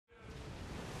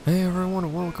Hey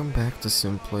everyone, welcome back to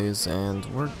Simplays, and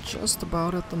we're just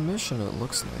about at the mission, it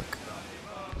looks like.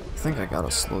 I think I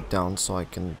gotta slow it down so I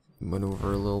can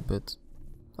maneuver a little bit.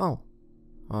 Oh,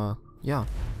 yeah,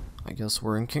 I guess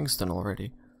we're in Kingston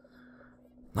already.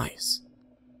 Nice.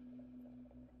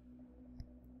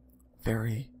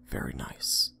 Very, very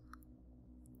nice.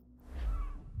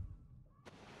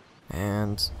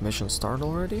 And mission start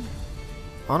already?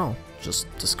 Oh no, just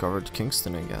discovered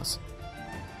Kingston, I guess.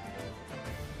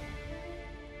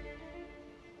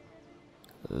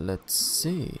 Let's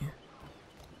see.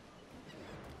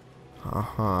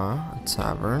 A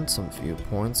tavern, some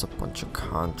viewpoints, a bunch of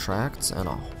contracts, and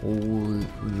a whole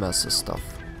mess of stuff.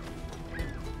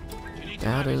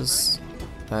 That is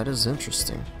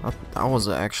interesting. That was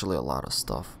actually a lot of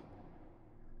stuff.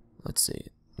 Let's see.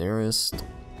 Nearest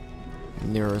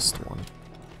one.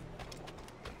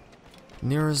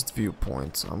 Nearest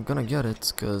viewpoint. I'm gonna get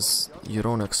it, because you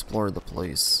don't explore the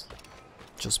place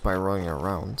just by running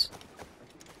around.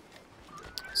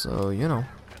 So, you know,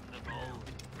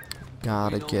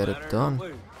 gotta get it done.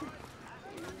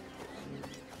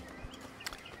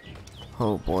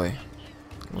 Oh boy,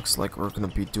 looks like we're gonna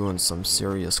be doing some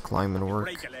serious climbing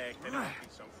work.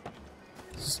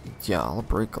 Yeah, I'll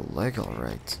break a leg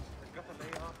alright.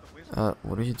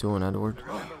 What are you doing, Edward?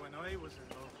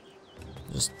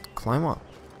 Just climb up.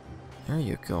 There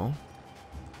you go.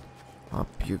 Up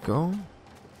you go.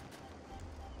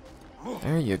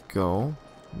 There you go.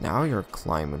 Now you're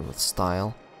climbing with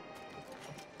style.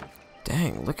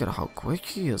 Dang, look at how quick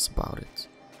he is about it.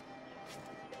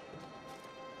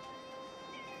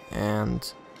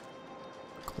 And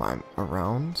climb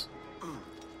around.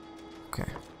 Okay.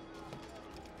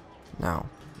 Now,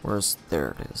 there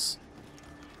it is.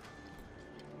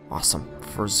 Awesome.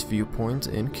 First viewpoint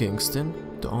in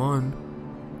Kingston. Done.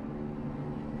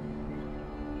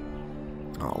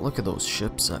 Oh, look at those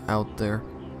ships out there.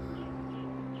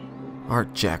 Our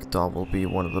Jackdaw will be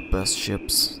one of the best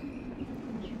ships.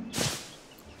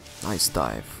 Nice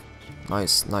dive.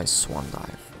 Nice swan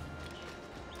dive.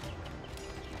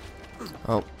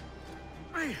 Oh.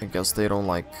 I guess they don't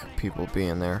like people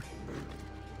being there.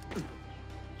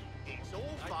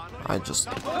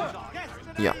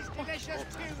 Yeah.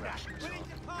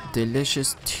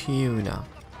 Delicious tuna.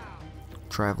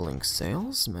 Traveling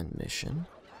salesman mission.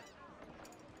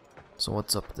 So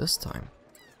what's up this time?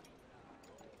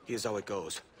 Here's how it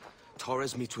goes.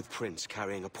 Torres meets with Prins,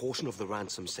 carrying a portion of the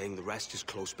ransom, saying the rest is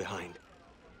close behind.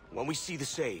 When we see the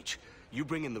sage, you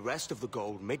bring in the rest of the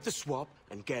gold, make the swap,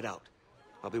 and get out.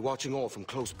 I'll be watching all from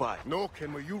close by. No,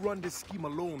 Kenway, you run this scheme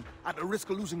alone, at the risk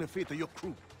of losing the faith of your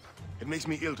crew. It makes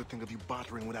me ill to think of you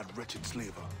bartering with that wretched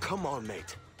slaver. Come on,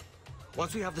 mate.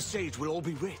 Once we have the sage, we'll all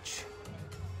be rich.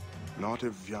 Not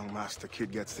if young Master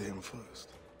Kid gets to him first.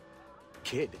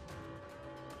 Kid?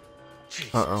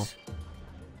 Jesus. Uh-oh.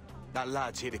 That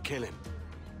lad's here to kill him.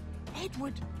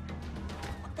 Edward,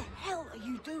 what the hell are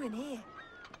you doing here?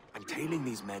 I'm tailing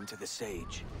these men to the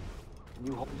sage. Can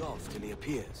you hold off till he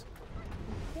appears?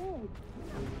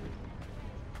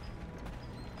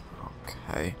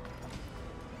 Okay.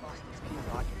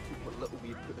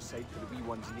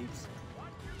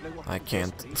 I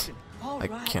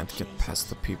can't get past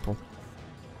the people.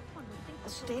 I'll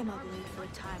stay in my blade for a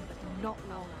time, but not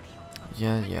long.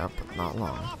 Yeah, but not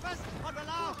long.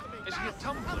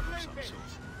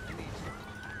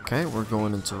 Okay, we're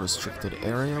going into restricted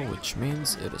area, which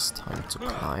means it is time to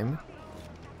climb.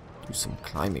 Do some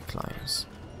climby climbs.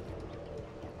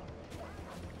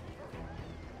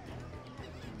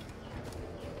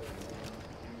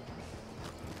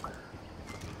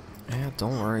 Yeah,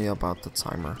 don't worry about the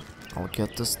timer. I'll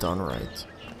get this done right.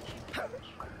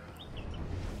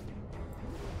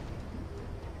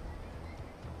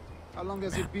 How long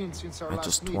has it been since our I last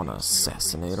just meeting? want to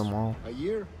assassinate them all. A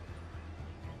year?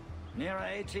 Near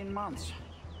 18 months.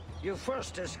 You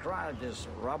first described this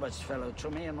Roberts fellow to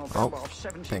me in November of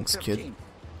 1715. Thanks, kid.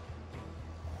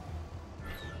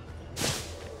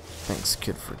 Thanks,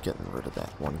 kid, for getting rid of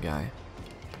that one guy.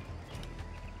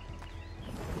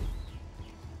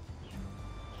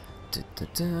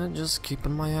 Just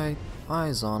keeping my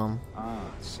eyes on him. Ah,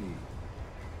 see.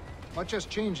 Much has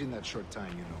changed in that short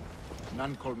time, you know.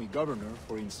 None called me governor,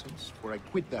 for instance, for I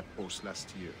quit that post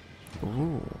last year.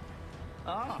 Ooh.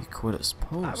 Ah, He quit his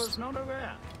I was post. not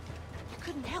aware. You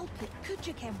couldn't help it, could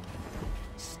you, Ken?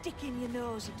 Sticking your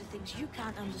nose into things you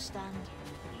can't understand.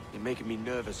 You're making me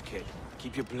nervous, kid.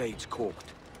 Keep your blades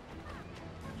corked.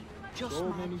 Just So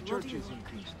my many bloody churches in luck.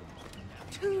 Kingston.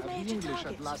 2 Have the major English at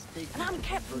targets, last taken and I'm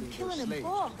kept from converting killing their them slaves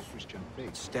both. to the Christian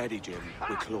faith? Steady, Jim.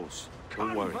 We're close.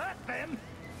 Don't worry. Convert them?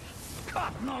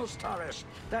 God knows, Torres.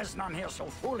 There's none here so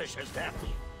foolish as that.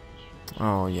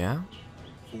 Oh, yeah?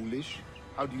 Foolish?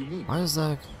 How do you mean? Why is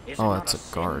that? Is Oh, it that's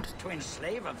not a guard. sin to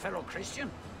enslave a fellow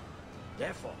Christian?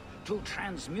 Therefore, to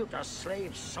transmute a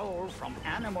slave's soul from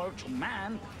animal to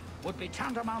man would be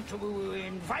tantamount to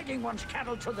inviting one's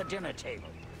cattle to the dinner table.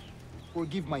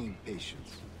 Forgive my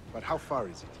impatience, but how far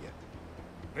is it yet?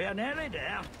 We are nearly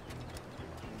there.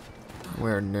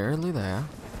 We're nearly there.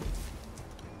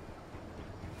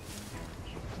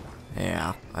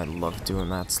 Yeah, I love doing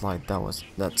that slide.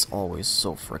 That's always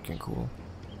so freaking cool.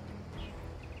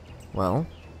 Well,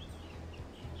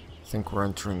 I think we're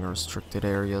entering restricted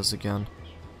areas again.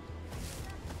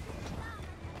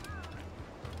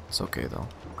 It's okay though.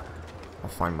 I'll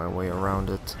find my way around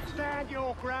it. Stand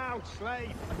your ground,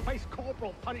 slave, and face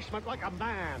corporal punishment like a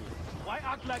man. Why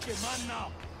act like a man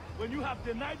now, when you have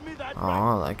denied me that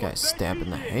Oh, right that guy's stabbing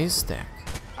the haystack.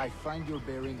 I find your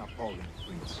bearing appalling,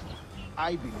 Prince.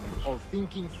 I believe all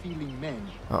thinking, feeling men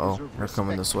Uh-oh, deserve they're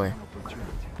coming respect this way. and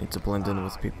opportunity. Need to blend in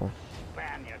with people.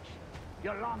 Spaniards,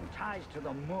 your long ties to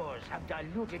the Moors have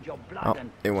diluted your blood Oh, and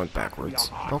it went softened backwards.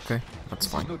 your hearts. Okay, that's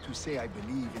This fine. is not to say I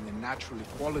believe in the natural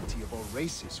equality of all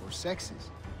races or sexes.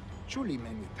 Surely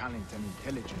men with talent and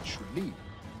intelligence should lead.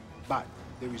 But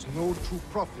there is no true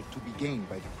profit to be gained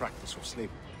by the practice of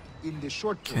slavery. In the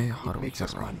short term, Okay, how it do we makes get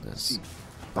us around money, this? see.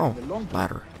 But Oh, in the long term,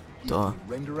 ladder. it Duh. will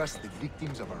render us the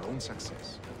victims of our own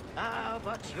success. Ah,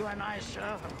 but you and I,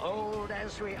 sir, old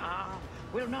as we are,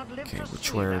 will not live Okay, to which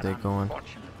see way are that they going?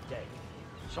 unfortunate day.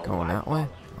 So Going why that way?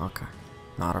 bother? Okay.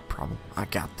 Not a problem. I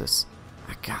got this.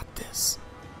 I got this.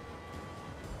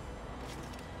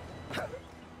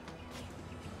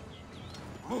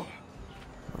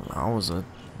 That was a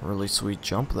really sweet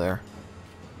jump there.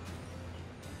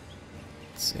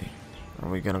 Let's see. Are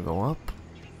we gonna go up?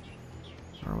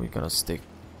 Or are we gonna stay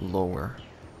lower?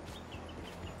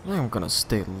 I think I'm gonna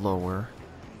stay lower.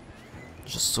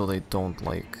 Just so they don't,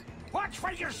 like, Watch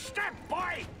where you step,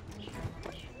 boy!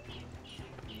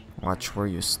 watch where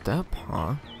you step,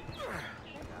 huh?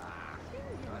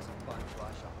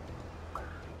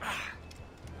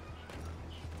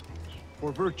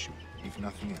 For virtue, if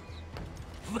nothing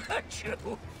else. Virtue?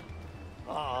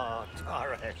 Oh,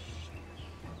 Torres.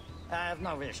 I have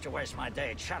no wish to waste my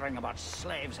day chattering about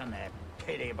slaves and their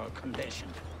pitiable condition.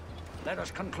 Let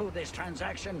us conclude this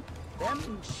transaction,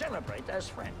 then celebrate as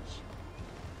friends.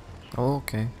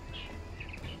 Okay.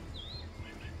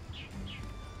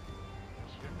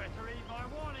 You better heed my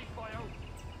warning, boyo.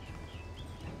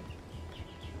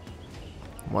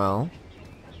 Well,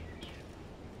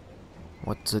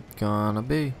 what's it gonna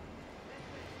be?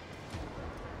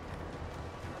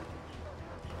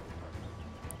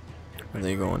 Are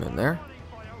they going in there?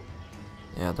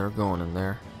 Yeah, they're going in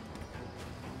there.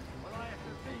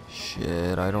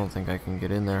 Shit, I don't think I can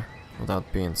get in there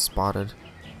without being spotted.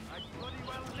 I'd bloody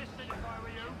well listen if I were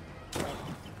you.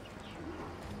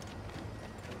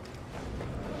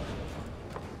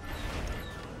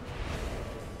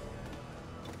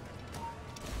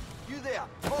 You there!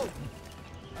 Oh!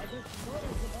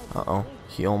 Uh-oh,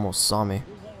 he almost saw me.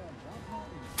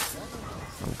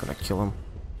 I'm gonna kill him.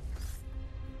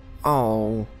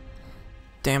 Oh,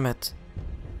 damn it.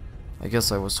 I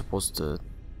guess I was supposed to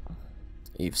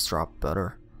eavesdrop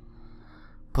better.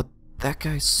 But that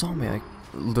guy saw me. I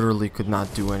literally could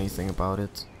not do anything about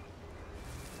it.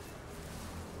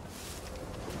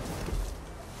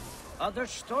 Other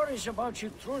stories about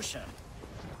you, too, sir.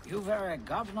 You were a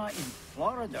governor in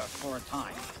Florida for a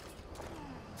time.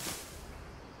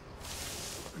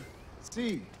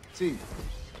 See.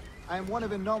 I am one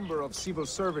of a number of civil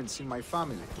servants in my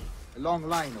family. A long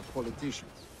line of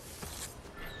politicians.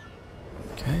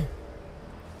 Okay.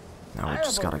 Now we I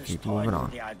just have gotta always keep toyed moving with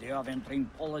on. the idea of entering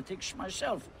politics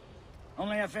myself.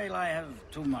 Only I feel I have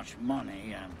too much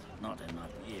money and not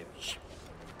enough years.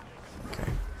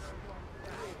 Okay.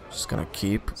 Just gonna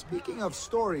keep. Speaking of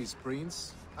stories,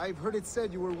 Prince, I've heard it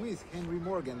said you were with Henry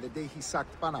Morgan the day he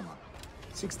sacked Panama.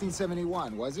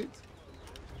 1671, was it?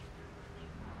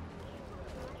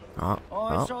 Oh,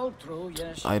 it's all true,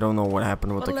 yes. I don't know what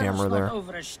happened with But the let camera us there. not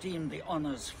overesteem the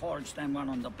honors forged and won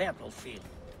on the battlefield.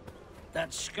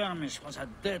 That skirmish was a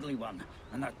deadly one,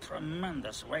 and a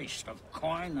tremendous waste of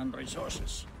coin and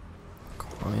resources.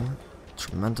 Coin?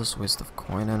 Tremendous waste of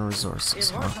coin and resources,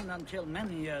 It huh? wasn't until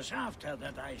many years after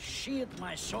that I sheathed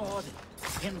my sword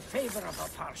in favor of a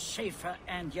far safer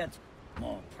and yet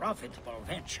more profitable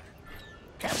venture.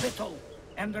 Capital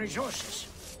and resources.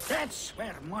 That's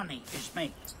where money is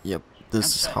made. Yep, this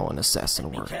And is so, how an assassin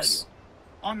let me tell works.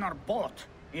 you, honor bought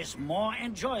is more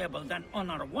enjoyable than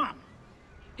honor won,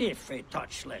 if a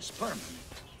touch less permanent.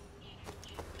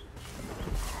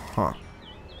 Huh.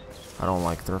 I don't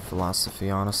like their philosophy,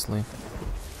 honestly.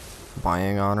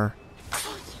 buying on her.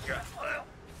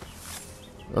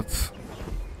 Oops.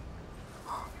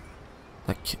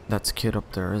 That's Kid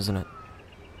up there, isn't it?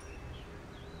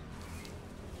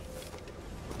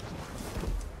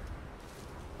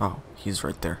 Oh, he's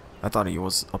right there. I thought he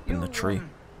was up in the tree.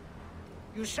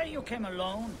 You say you came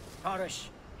alone, Torres?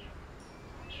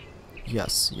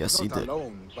 Yes, he Not did.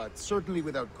 alone, but certainly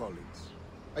without colleagues.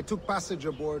 I took passage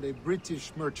aboard a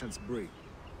British merchant's brig.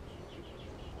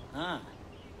 Ah.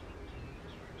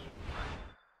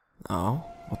 Oh,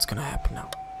 what's gonna happen now?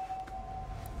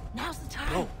 Now's the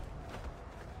time. No.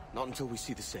 Not until we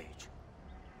see the sage.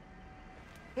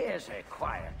 Here's a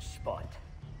quiet spot.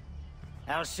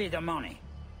 I'll see the money.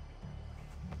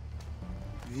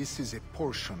 This is a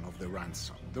portion of the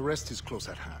ransom. The rest is close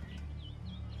at hand.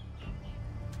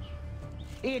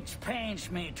 It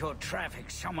pains me to traffic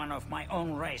someone of my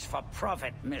own race for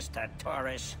profit, Mr.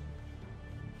 Torres.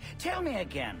 Tell me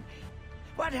again,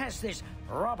 what has this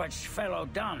Roberts fellow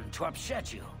done to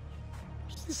upset you?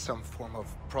 Is this some form of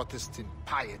Protestant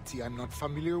piety I'm not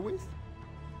familiar with?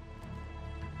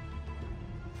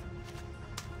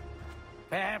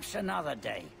 Perhaps another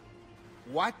day.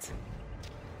 What?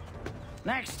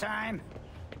 Next time,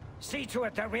 see to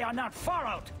it that we are not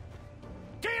followed.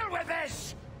 Deal with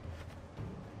this!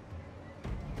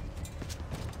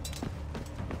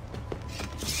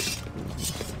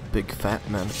 Big fat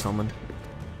man coming.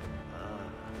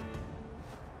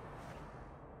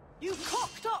 You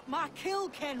cocked up my kill,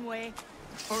 Kenway.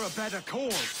 For a better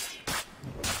cause.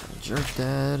 You're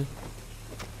dead.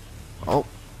 Oh,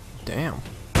 damn.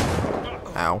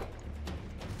 Ow.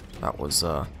 That was,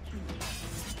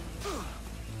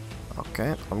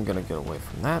 okay, I'm gonna get away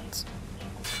from that.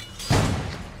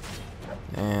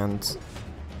 And...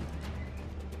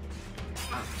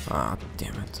 ah,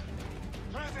 damn it.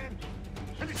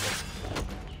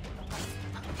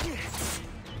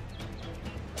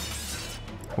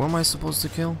 Who am I supposed to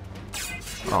kill?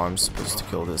 Oh, I'm supposed to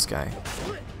kill this guy.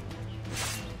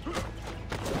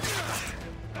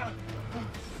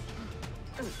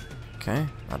 Okay,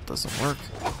 that doesn't work.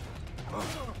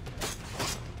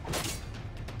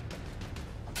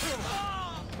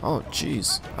 Oh,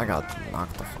 jeez. I got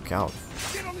knocked the fuck out.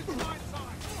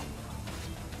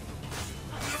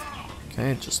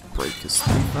 Okay, just break his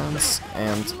defense,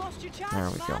 and You lost your chance, there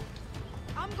we go. man.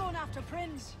 I'm going after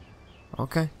Prins.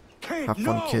 Okay, Kid, have fun,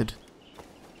 no! kid.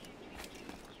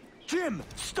 Jim,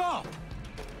 stop!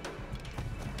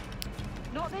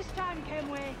 Not this time,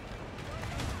 Kenway.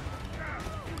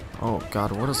 Oh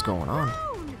god, what is going on?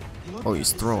 Oh,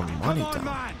 he's throwing money Come on, down.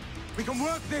 man! We can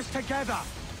work this together!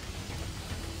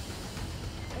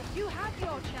 If you had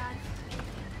your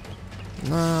chance.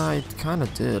 Nah, I kinda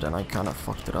did, and I kinda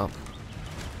fucked it up.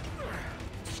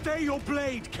 Stay your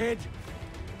blade, kid!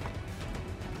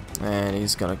 And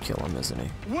he's gonna kill him, isn't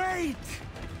he? Wait!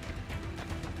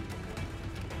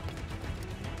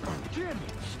 Jim,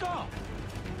 stop!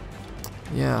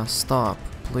 Yeah, stop,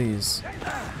 please.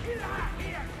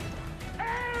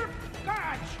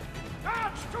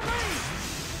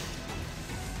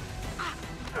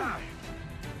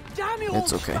 Damn you,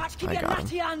 It's old okay, scratch, keep I your got him.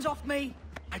 natty hands off me.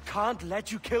 I can't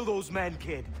let you kill those men,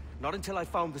 kid. Not until I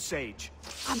found the sage.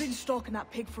 I've been stalking that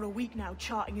pig for a week now,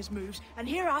 charting his moves, and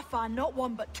here I find not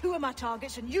one but two of my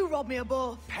targets, and you robbed me of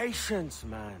both. Patience,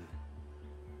 man.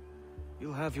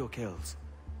 You'll have your kills.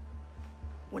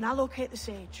 When I locate the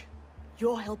sage,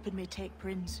 you're helping me take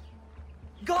Prins.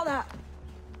 Got that?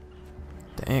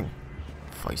 Dang.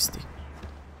 Feisty.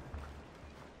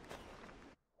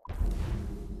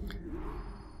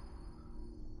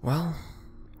 Well,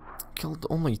 killed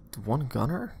only one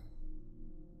gunner?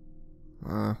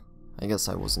 I guess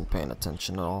I wasn't paying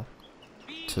attention at all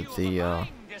to the, yeah.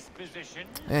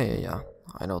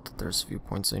 I know that there's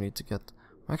viewpoints I need to get.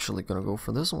 I'm actually gonna go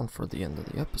for this one for the end of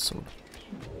the episode.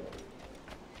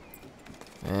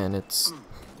 And it's...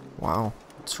 wow,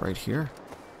 it's right here.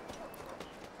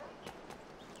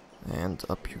 And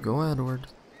up you go, Edward.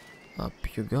 Up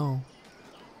you go.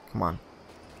 Come on.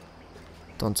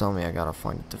 Don't tell me I gotta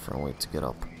find a different way to get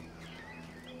up.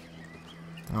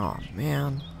 Oh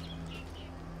man.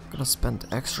 I'm gonna spend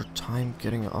extra time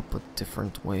getting up a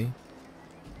different way.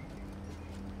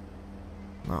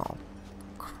 Oh,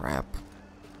 crap.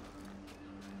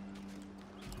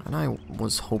 And I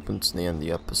was hoping to end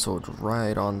the episode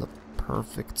right on the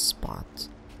perfect spot.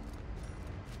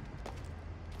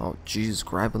 Oh jeez,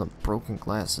 grabbing the broken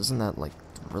glass, isn't that like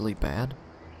really bad?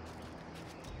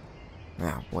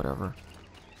 Yeah, whatever.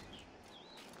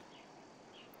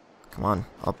 Come on,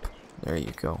 up. There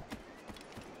you go.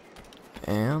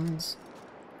 And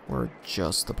we're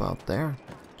just about there.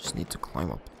 Just need to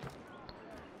climb up.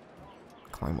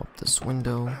 climb up this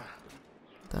window,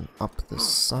 then up this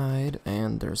side,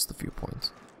 and there's the viewpoint.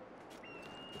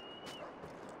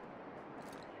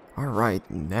 Alright,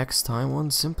 next time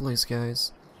on Simples,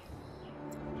 guys.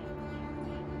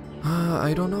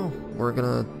 I don't know. We're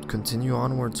gonna continue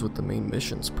onwards with the main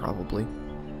missions, probably.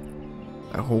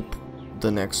 I hope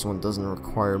the next one doesn't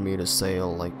require me to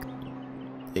sail like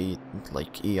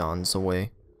eons away.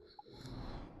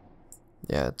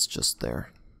 Yeah, it's just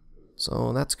there.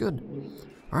 So that's good.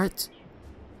 Alright.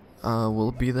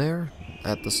 We'll be there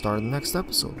at the start of the next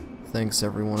episode. Thanks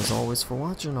everyone as always for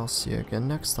watching. I'll see you again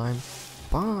next time.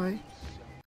 Bye!